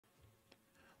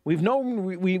We've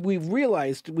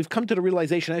realized, we've come to the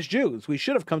realization as Jews, we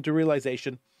should have come to the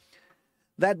realization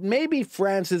that maybe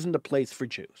France isn't the place for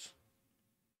Jews.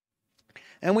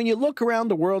 And when you look around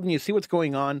the world and you see what's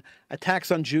going on,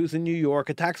 attacks on Jews in New York,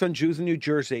 attacks on Jews in New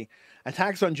Jersey,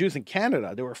 attacks on Jews in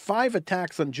Canada. There were 5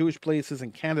 attacks on Jewish places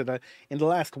in Canada in the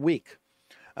last week.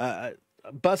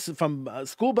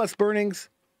 School bus burnings,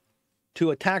 to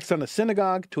attacks on a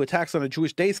synagogue, to attacks on a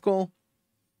Jewish day school.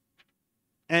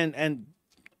 And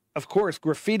of course,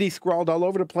 graffiti scrawled all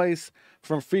over the place,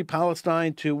 from Free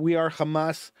Palestine to We Are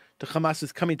Hamas to Hamas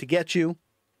is coming to get you.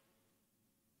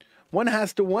 One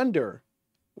has to wonder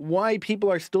why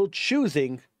people are still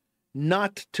choosing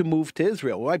not to move to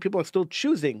Israel, why people are still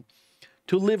choosing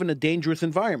to live in a dangerous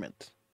environment.